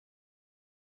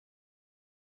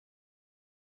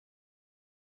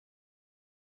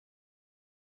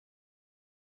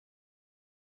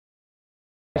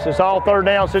It's all third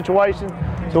down situation.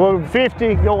 So we're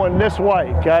 50 going this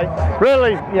way, okay?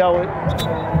 Really, you know,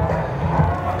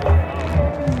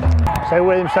 stay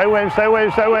with him, stay with him, stay with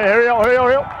him, stay with him. Hurry up, hurry up,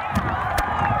 hurry up.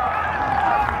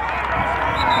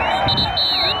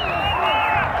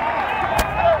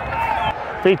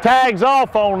 If he tags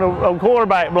off on the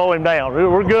quarterback, blow him down.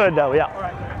 We're good though, yeah.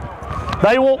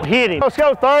 They won't hit him. Let's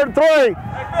go, 3rd and 3.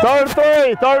 3rd and 3,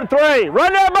 3rd and 3.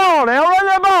 Run that ball now, run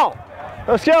that ball.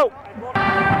 Let's go.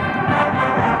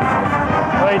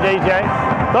 Hey, DJ.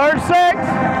 3rd and 6.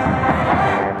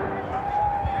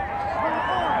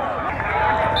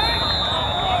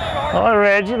 All right,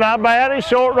 Reggie, not bad. He's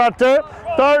short right there.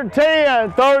 3rd and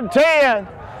 10, 3rd and 10.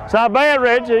 It's not bad,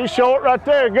 Reggie. He's short right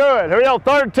there. Good. Here we go,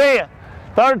 3rd and 10.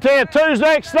 3rd and 10, 2's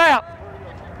next snap.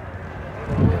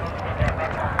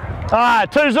 All right,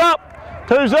 2's up,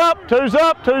 2's up, 2's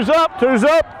up, 2's up, 2's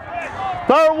up.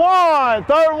 3rd and 1,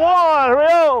 3rd and 1, here we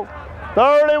go.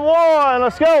 3rd and 1,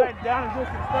 let's go. Down and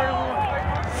distance, 3rd and 1.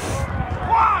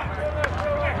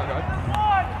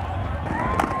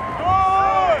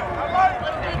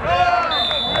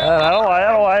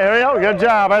 That'll way, here we go, good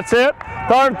job, that's it.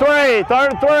 3rd and 3, 3rd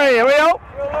and 3, here we go.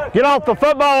 Get off the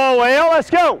football, OL, let's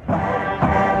go.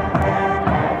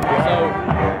 So,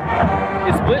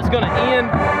 is blitz going to end,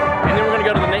 and then we're going to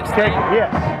go to the next team?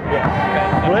 Yes, yes.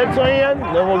 Okay. Blitz will end,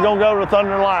 then we're going to go to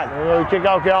Thunder and Lightning. We're going to kick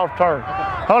off the off turn.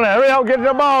 Hold on, here we go, get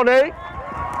the ball, D. Take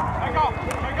off,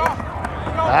 take off.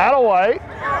 That'll wait.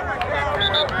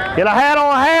 Get a hat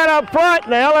on a hat up front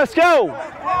now, let's go.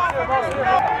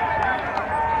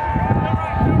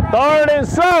 3rd and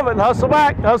 7, hustle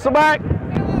back, hustle back.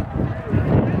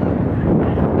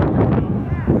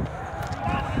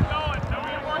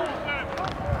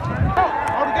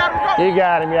 You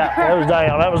got him, yeah. That was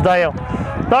down, that was down.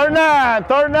 3rd and 9,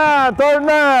 3rd and 9, 3rd and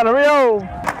 9, here we go.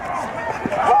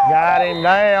 Got him,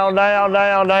 down, down,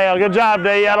 down, down. Good job,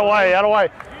 D, out of the way, out of the way.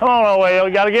 Come on, OL,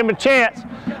 you got to give him a chance.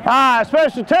 All right,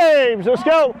 special teams, let's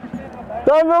go.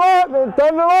 Thunder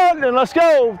Lightning, let's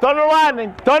go. Thunder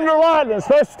Lightning,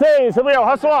 special teams. Here we go,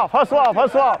 hustle off, hustle off,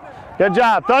 hustle off. Good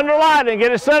job, Thunder Lightning,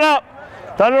 get it set up.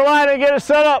 Thunder Lightning, get it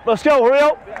set up. Let's go, hurry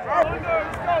up.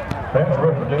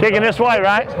 Kicking this way,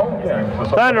 right?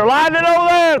 Thunder Lightning over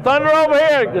there, Thunder over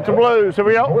here. Get the Blues, here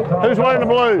we go. Who's wearing the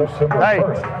Blues? Hey,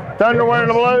 Thunder wearing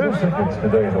the Blues.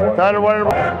 Thunder wearing the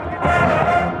Blues.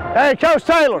 Hey, Coach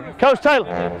Taylor, tell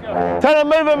them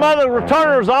move them other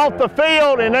returners off the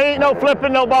field and there ain't no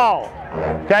flipping no ball.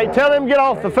 Okay, tell them get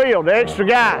off the field, the extra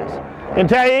guys. And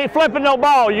tell you ain't flipping no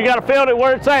ball, you got to field it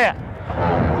where it's at.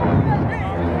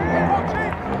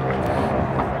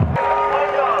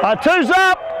 2's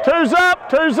up, 2's up,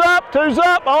 2's up, 2's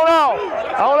up, hold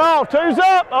on, 2's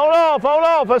up, hold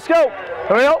off, let's go.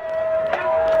 Here we go.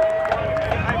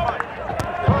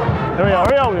 Here we go,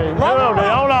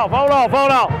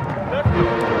 hold off.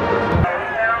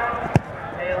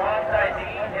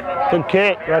 Good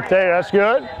kick right there, that's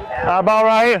good. Ball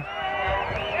right here.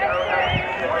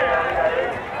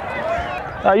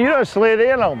 You done slid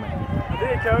in on me. I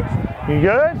did, Coach. You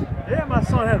good? Yeah, my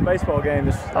son had a baseball game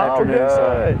this afternoon, so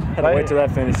I had to wait till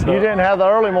that finished. You didn't have the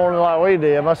early morning like we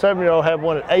did. My 7-year-old had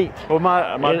one at 8. Well,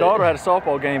 my daughter had a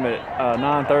softball game at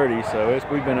 9:30, so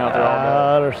we've been out there all day.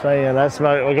 I understand. That's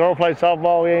my girl played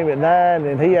softball game at 9,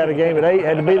 and he had a game at 8.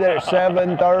 Had to be there at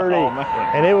 7:30,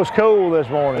 and it was cool this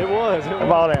morning. It was.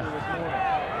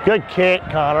 Good kick,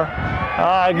 Connor.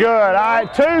 All right, good. All right,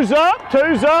 2's up,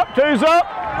 2's up, 2's up.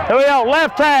 Here we go,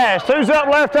 left hash, 2's up,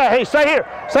 left hash. Hey, stay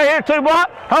here, 2 block.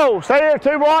 Oh, stay here,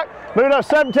 2 block. Move up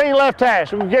 17, left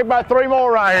hash. We can get about 3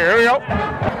 more right here. Here we go.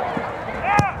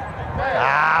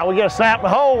 We got to snap the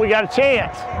hole. We got a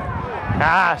chance.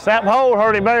 Snap the hole,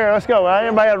 hurt him there. Let's go.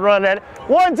 Anybody got to run that.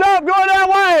 1's up, going that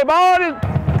way, boy.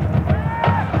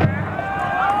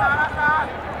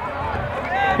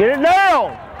 Get it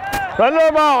down. Run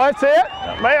the ball, that's it.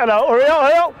 Man, no, hurry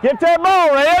up. Get that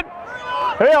ball, Red.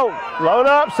 Here we go. Load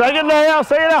up, 2nd down,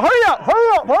 2nd down. Hurry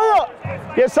up.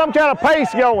 Get some kind of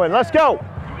pace going. Let's go.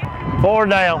 4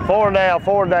 down. All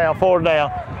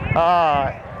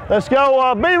right. Let's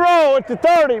go B-roll at the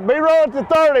 30. Here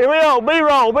we go.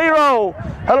 B-roll.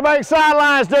 Huddle back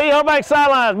sidelines, D. Huddle back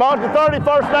sidelines. Ball at the 30,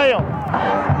 1st down.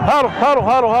 Huddle.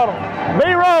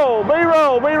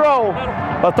 B-roll.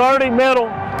 A 30 middle.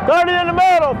 30 in the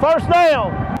middle. 1st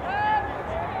down.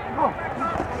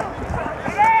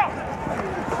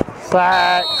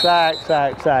 Sack.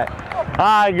 All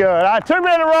right, good. All right,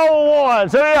 2-minute roll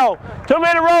ones. Here we go.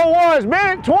 2-minute roll ones.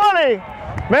 Minute 20.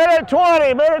 Minute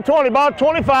 20. Ball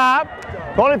 25.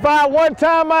 25. One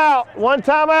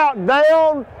timeout.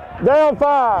 Down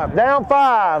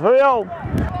 5. Here we go.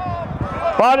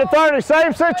 Ball to 30.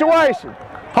 Same situation.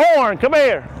 Horn, come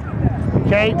here. You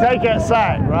can't take that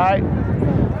sack, right?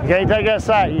 You can't take that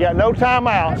sack. You got no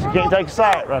timeouts. You can't take a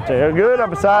sack right there. Good.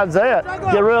 Besides that,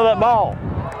 get rid of that ball.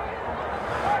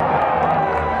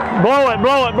 Blow it,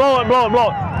 blow it, blow it, blow it, blow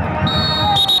it.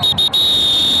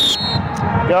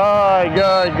 Good,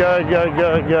 good, good, good,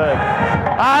 good, good.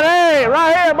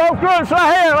 Right here, both groups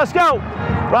right here. Let's go.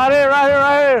 Right here, right here,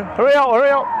 right here. Hurry up,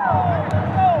 hurry up.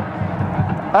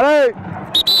 Right here.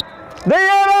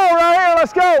 DNO right here,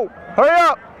 let's go. Hurry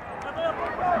up.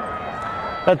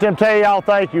 Let them tell y'all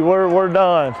thank you. We're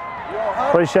done.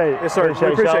 Appreciate it. Yes, sir.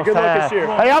 Appreciate it. Good luck this year.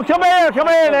 Hey, y'all come here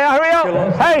now. Hurry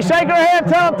up. Hey, shake her hand,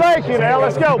 tell them thank you now.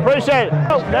 Let's go. Appreciate it.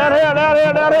 Down here, down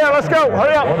here, down here. Let's go.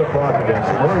 Hurry up.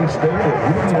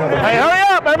 Hey, hurry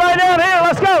up. Everybody down here.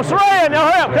 Let's go. Saran,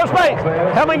 y'all hurry up. Come speak.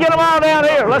 Help me get them all down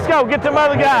here. Let's go. Get them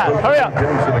other guys. Hurry up.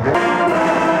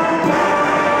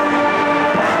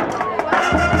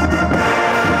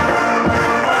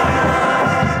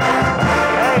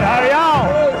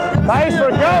 Thanks for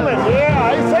coming. Yeah, I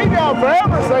ain't seen y'all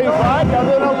forever, seems like. Y'all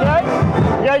doing okay?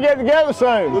 You gotta get together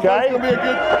soon, okay? It's gonna be a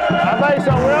good. I think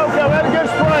so. We're okay. We had a good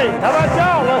spring. How about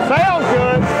y'all? That sounds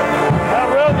good.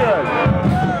 Sounds real good.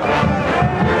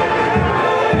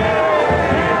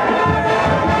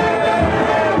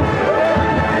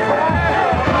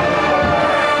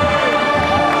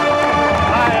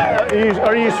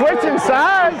 Are you switching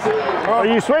sides? Are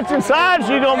you switching sides?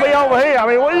 You're gonna be over here. I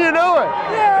mean, what are you doing?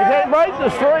 You can't break the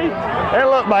street. It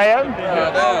look bad.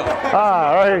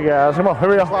 Ah, right here, guys. Come on,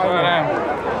 hurry up.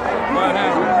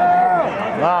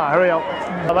 Ah, hurry up.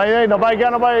 I mean, ain't nobody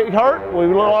got nobody hurt. We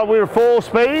look like we were full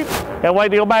speed. And wait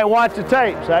till you go back and watch the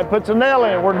tapes. That puts a nail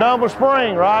in. We're done with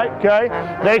spring, right? Okay.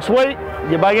 Next week,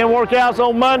 get back in workouts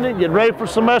on Monday. Get ready for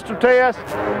semester tests.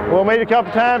 We'll meet a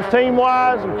couple times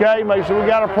team-wise, okay? Make sure we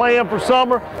got a plan for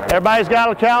summer. Everybody's got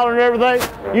a calendar and everything.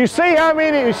 You see how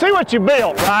many, you see what you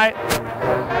built, right?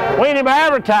 We ain't even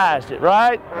advertised it,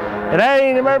 right? And that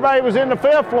ain't even everybody was in the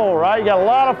 5th floor, right? You got a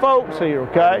lot of folks here,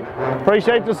 okay?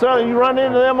 Appreciate the sun. You run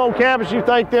into them on campus, you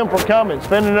thank them for coming,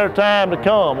 spending their time to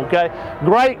come, okay?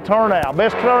 Great turnout.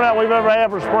 Best turnout we've ever had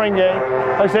for a spring game.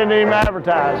 Like I said, didn't even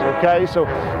advertise it, okay? So,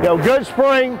 you know, good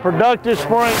spring, productive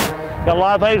spring. Got a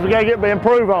lot of things we got to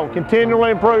improve on,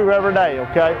 continually improve every day,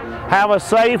 okay? Have a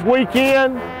safe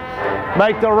weekend,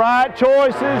 make the right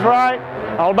choices, right?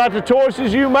 All about the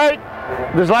choices you make,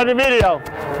 just like the video,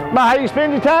 about how you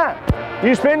spend your time.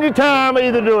 You spend your time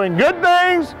either doing good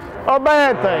things or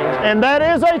bad things, and that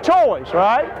is a choice,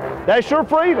 right? That's your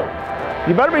freedom.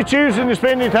 You better be choosing to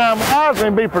spend your time wisely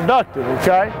and be productive,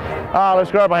 okay?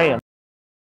 Let's grab a hand.